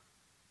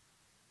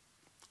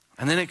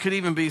 And then it could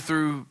even be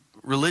through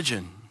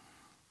religion.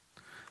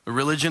 The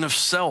religion of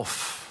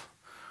self,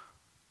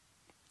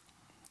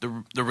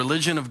 the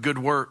religion of good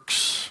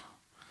works,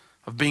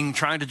 of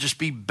trying to just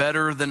be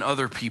better than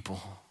other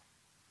people.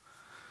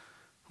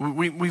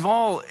 We've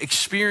all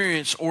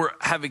experienced or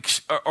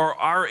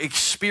are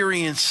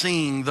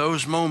experiencing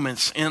those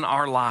moments in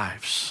our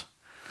lives.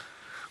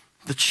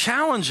 The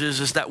challenge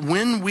is that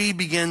when we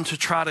begin to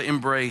try to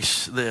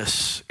embrace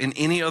this in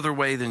any other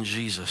way than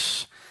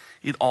Jesus,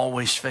 it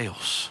always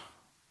fails.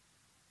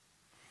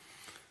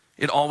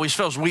 It always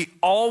fails. We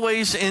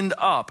always end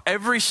up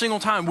every single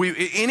time.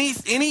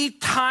 Any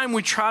time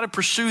we try to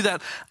pursue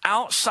that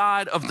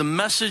outside of the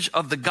message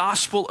of the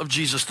gospel of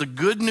Jesus, the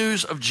good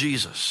news of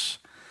Jesus,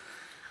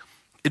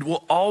 it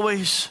will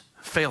always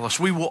fail us.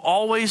 We will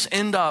always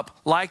end up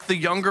like the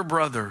younger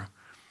brother,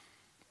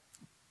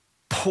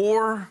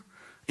 poor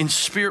in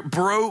spirit,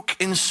 broke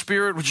in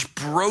spirit, which is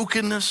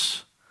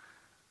brokenness,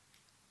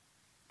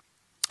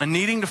 and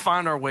needing to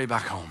find our way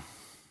back home.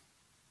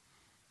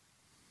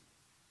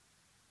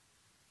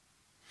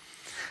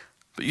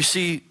 But you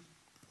see,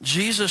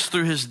 Jesus,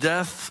 through his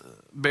death,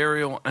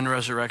 burial, and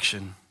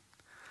resurrection,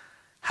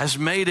 has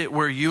made it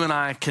where you and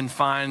I can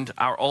find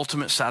our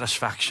ultimate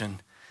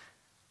satisfaction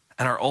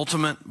and our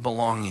ultimate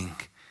belonging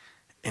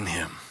in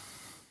him.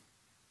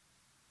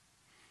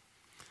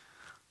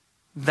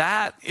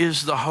 That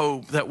is the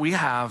hope that we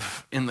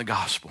have in the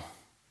gospel.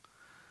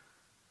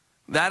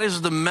 That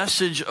is the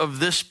message of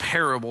this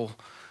parable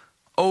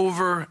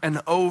over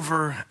and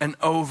over and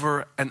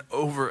over and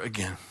over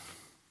again.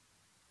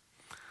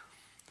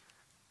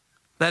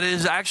 That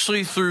is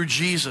actually through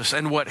Jesus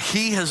and what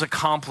he has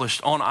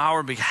accomplished on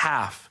our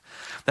behalf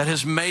that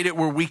has made it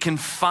where we can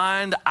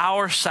find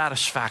our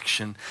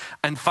satisfaction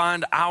and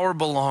find our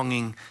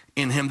belonging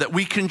in him, that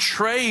we can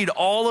trade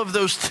all of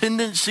those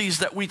tendencies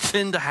that we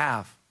tend to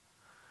have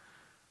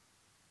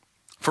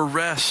for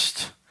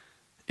rest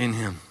in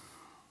him.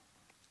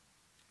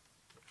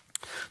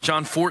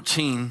 John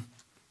 14,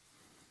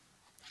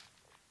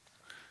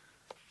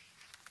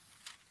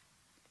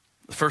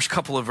 the first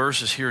couple of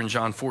verses here in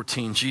John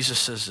 14, Jesus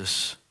says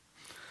this: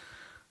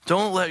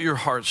 don't let your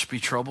hearts be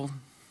troubled.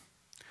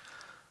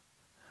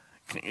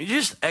 Can you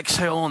just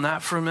exhale on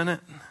that for a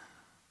minute?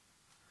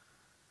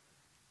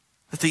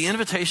 That the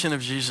invitation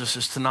of Jesus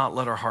is to not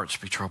let our hearts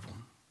be troubled.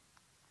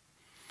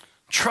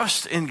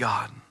 Trust in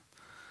God,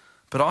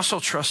 but also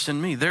trust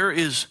in me. There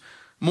is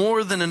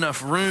more than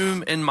enough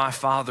room in my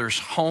Father's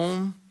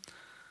home.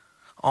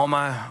 All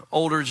my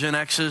older Gen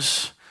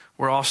X's,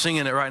 we're all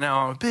singing it right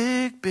now. A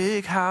big,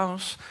 big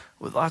house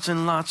with lots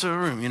and lots of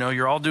room. You know,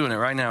 you're all doing it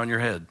right now in your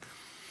head.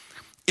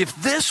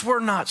 If this were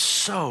not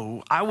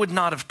so, I would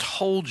not have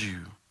told you.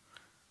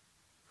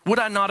 Would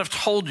I not have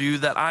told you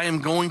that I am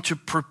going to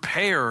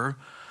prepare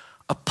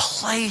a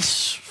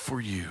place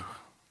for you?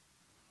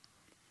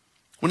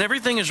 When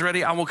everything is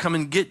ready, I will come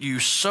and get you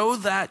so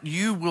that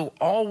you will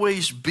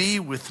always be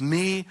with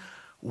me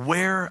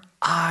where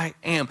I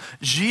am.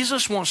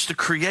 Jesus wants to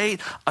create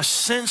a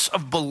sense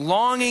of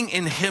belonging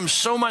in him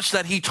so much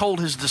that he told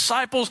his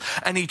disciples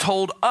and he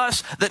told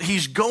us that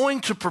he's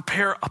going to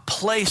prepare a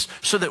place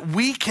so that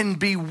we can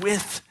be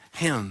with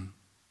him.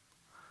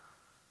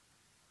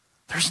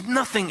 There's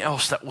nothing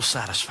else that will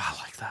satisfy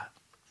like that.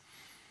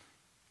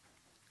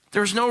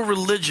 There's no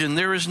religion.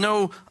 There is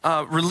no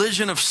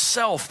religion of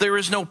self. There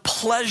is no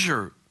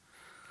pleasure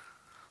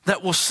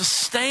that will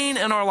sustain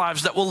in our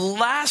lives, that will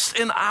last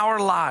in our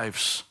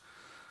lives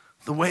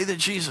the way that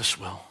Jesus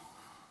will.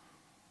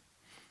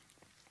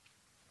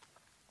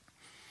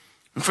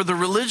 And for the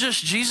religious,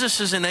 Jesus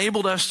has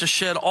enabled us to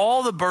shed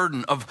all the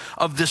burden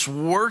of this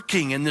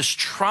working and this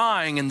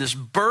trying and this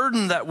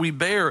burden that we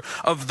bear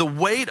of the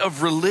weight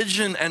of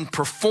religion and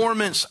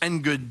performance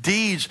and good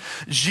deeds.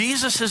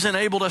 Jesus has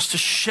enabled us to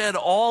shed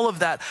all of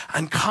that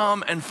and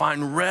come and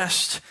find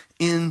rest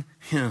in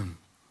him.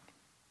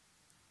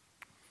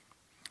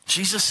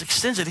 Jesus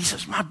extends it. He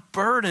says, my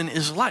burden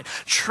is light.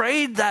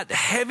 Trade that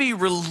heavy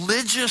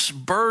religious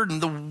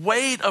burden, the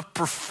weight of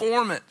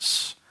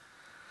performance.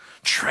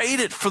 Trade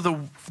it for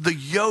the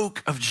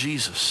yoke of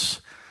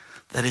Jesus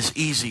that is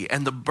easy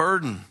and the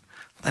burden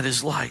that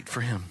is light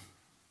for him.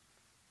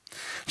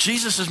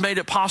 Jesus has made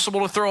it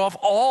possible to throw off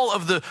all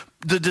of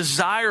the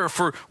desire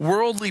for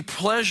worldly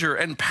pleasure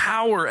and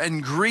power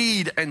and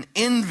greed and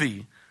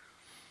envy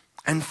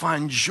and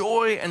find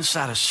joy and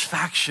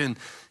satisfaction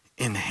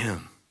in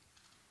him.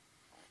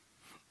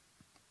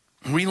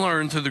 We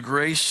learn through the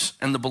grace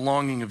and the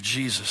belonging of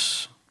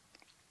Jesus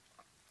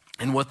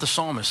and what the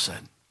psalmist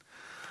said,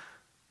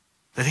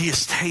 that he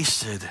has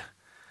tasted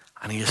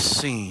and he has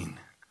seen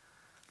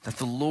that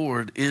the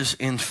Lord is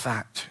in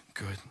fact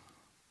good.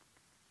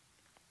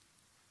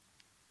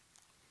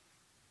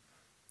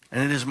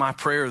 And it is my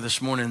prayer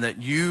this morning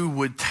that you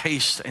would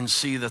taste and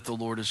see that the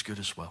Lord is good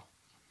as well.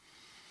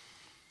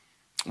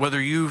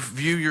 Whether you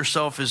view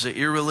yourself as an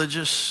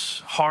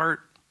irreligious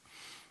heart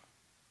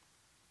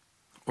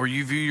or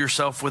you view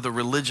yourself with a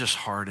religious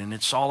heart and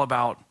it's all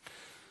about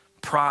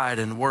pride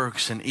and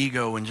works and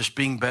ego and just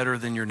being better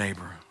than your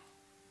neighbor.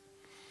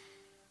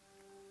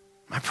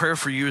 My prayer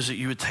for you is that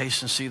you would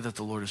taste and see that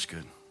the Lord is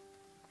good.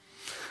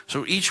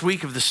 So each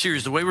week of the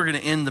series, the way we're going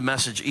to end the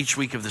message each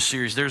week of the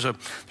series, there's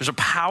a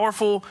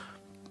powerful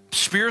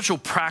spiritual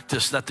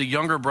practice that the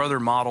younger brother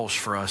models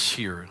for us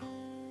here.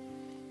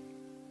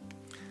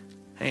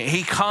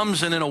 He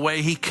comes and in a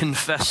way he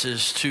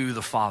confesses to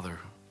the Father.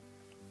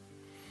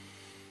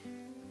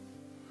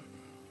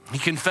 He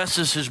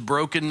confesses his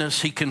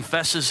brokenness. He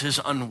confesses his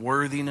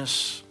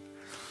unworthiness.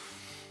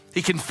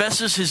 He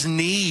confesses his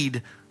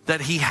need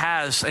that he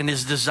has and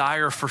his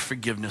desire for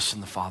forgiveness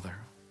in the Father.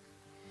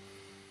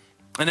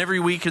 And every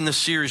week in this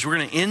series, we're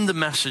going to end the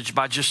message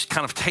by just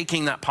kind of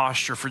taking that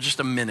posture for just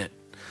a minute.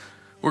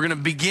 We're going to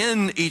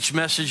begin each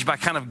message by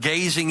kind of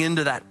gazing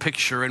into that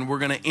picture, and we're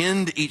going to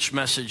end each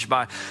message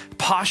by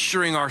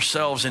posturing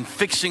ourselves and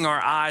fixing our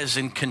eyes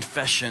in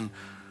confession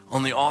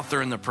on the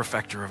author and the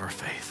perfecter of our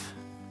faith.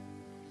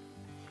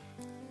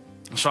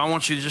 And so I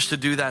want you just to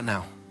do that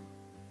now.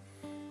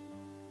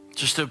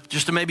 Just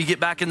to maybe get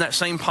back in that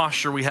same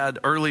posture we had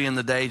early in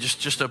the day,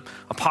 just a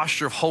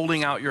posture of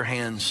holding out your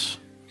hands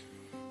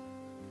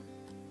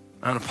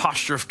and a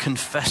posture of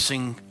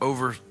confessing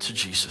over to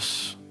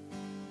Jesus.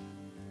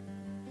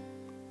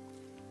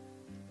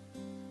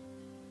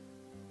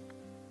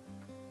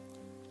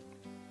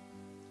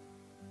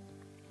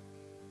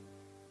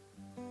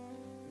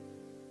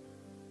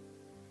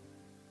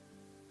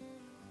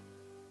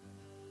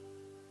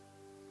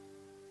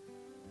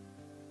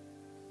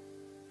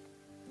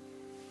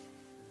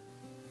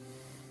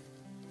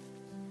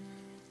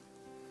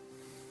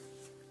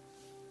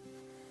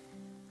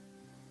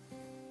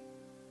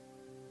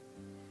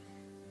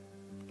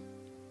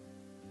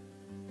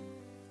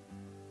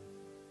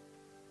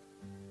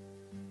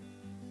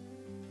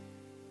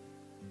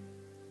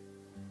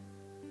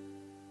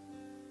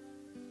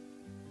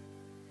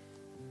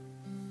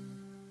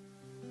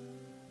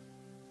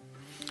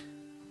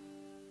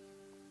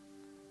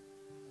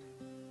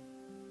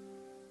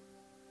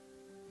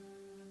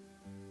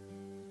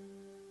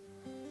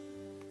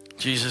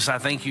 Jesus, I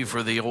thank you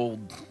for the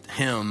old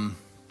hymn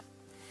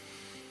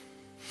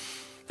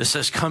that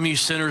says, come you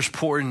sinners,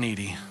 poor and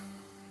needy,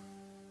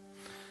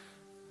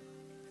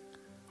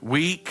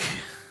 weak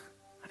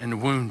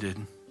and wounded,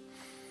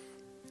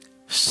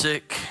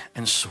 sick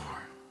and sore.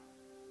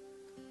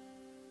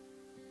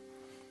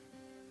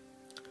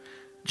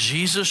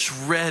 Jesus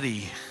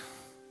ready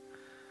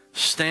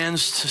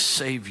stands to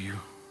save you,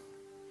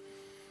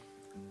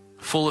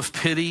 full of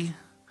pity,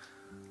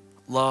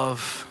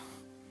 love,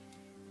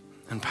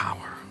 and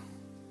power.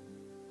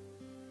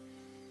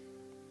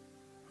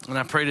 And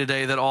I pray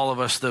today that all of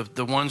us,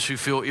 the ones who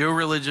feel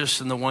irreligious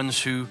and the ones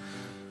who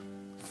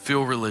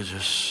feel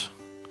religious,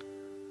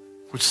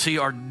 would see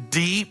our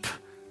deep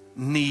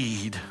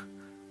need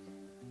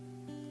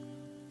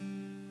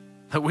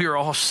that we are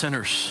all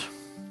sinners.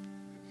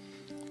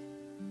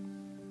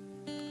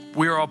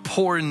 We are all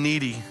poor and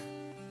needy.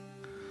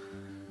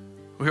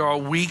 We are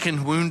all weak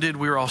and wounded.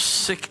 We are all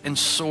sick and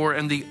sore.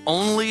 And the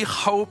only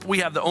hope we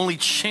have, the only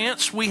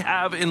chance we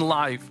have in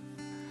life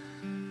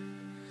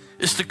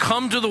is to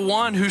come to the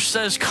one who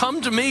says,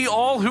 come to me,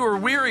 all who are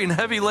weary and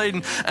heavy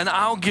laden, and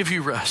I'll give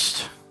you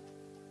rest.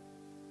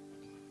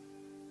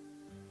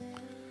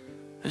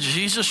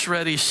 Jesus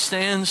ready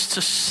stands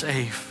to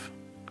save,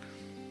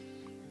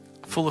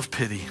 full of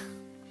pity,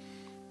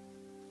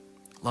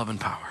 love, and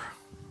power.